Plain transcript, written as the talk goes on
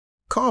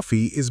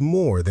Coffee is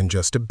more than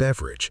just a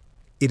beverage.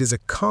 It is a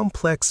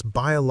complex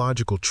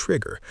biological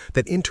trigger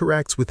that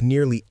interacts with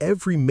nearly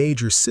every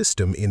major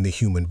system in the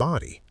human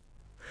body.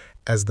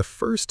 As the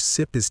first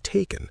sip is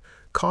taken,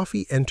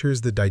 coffee enters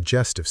the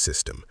digestive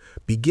system,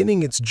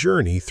 beginning its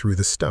journey through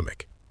the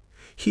stomach.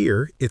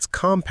 Here, its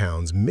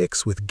compounds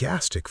mix with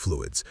gastric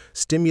fluids,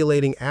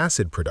 stimulating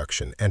acid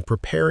production and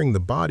preparing the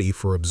body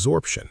for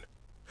absorption.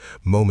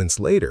 Moments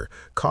later,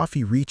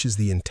 coffee reaches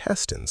the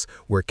intestines,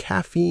 where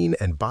caffeine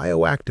and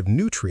bioactive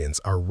nutrients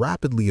are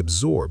rapidly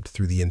absorbed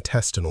through the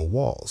intestinal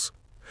walls.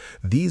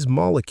 These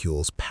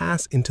molecules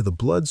pass into the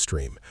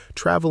bloodstream,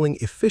 traveling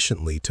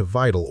efficiently to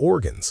vital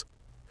organs.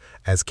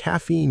 As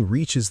caffeine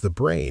reaches the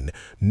brain,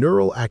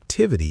 neural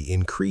activity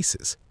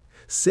increases.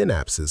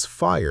 Synapses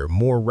fire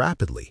more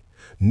rapidly.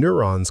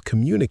 Neurons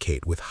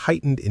communicate with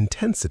heightened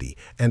intensity,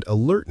 and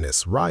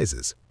alertness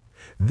rises.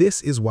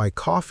 This is why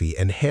coffee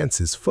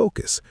enhances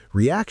focus,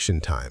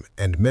 reaction time,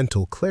 and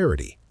mental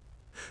clarity.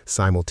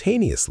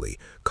 Simultaneously,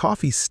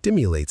 coffee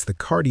stimulates the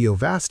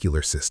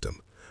cardiovascular system.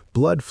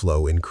 Blood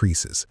flow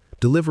increases,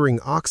 delivering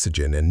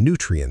oxygen and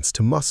nutrients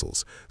to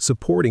muscles,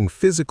 supporting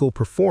physical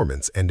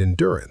performance and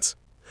endurance.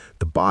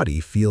 The body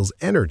feels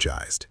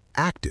energized,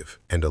 active,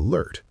 and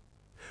alert.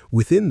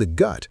 Within the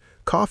gut,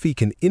 coffee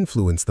can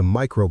influence the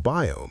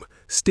microbiome,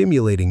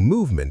 stimulating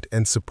movement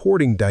and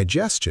supporting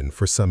digestion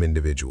for some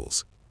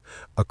individuals.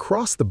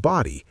 Across the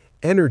body,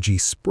 energy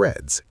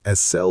spreads as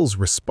cells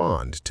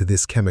respond to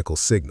this chemical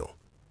signal.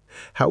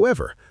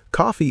 However,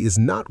 coffee is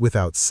not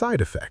without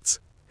side effects.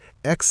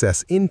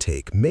 Excess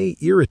intake may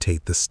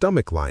irritate the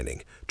stomach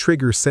lining,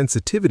 trigger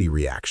sensitivity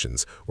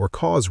reactions, or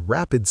cause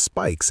rapid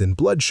spikes in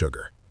blood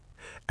sugar.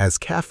 As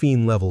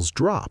caffeine levels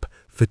drop,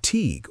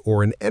 fatigue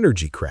or an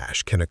energy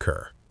crash can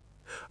occur.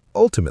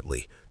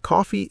 Ultimately,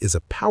 coffee is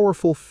a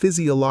powerful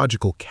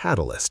physiological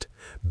catalyst,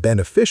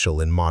 beneficial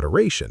in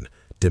moderation,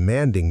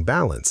 demanding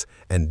balance,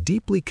 and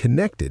deeply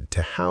connected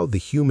to how the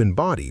human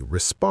body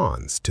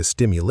responds to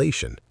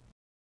stimulation.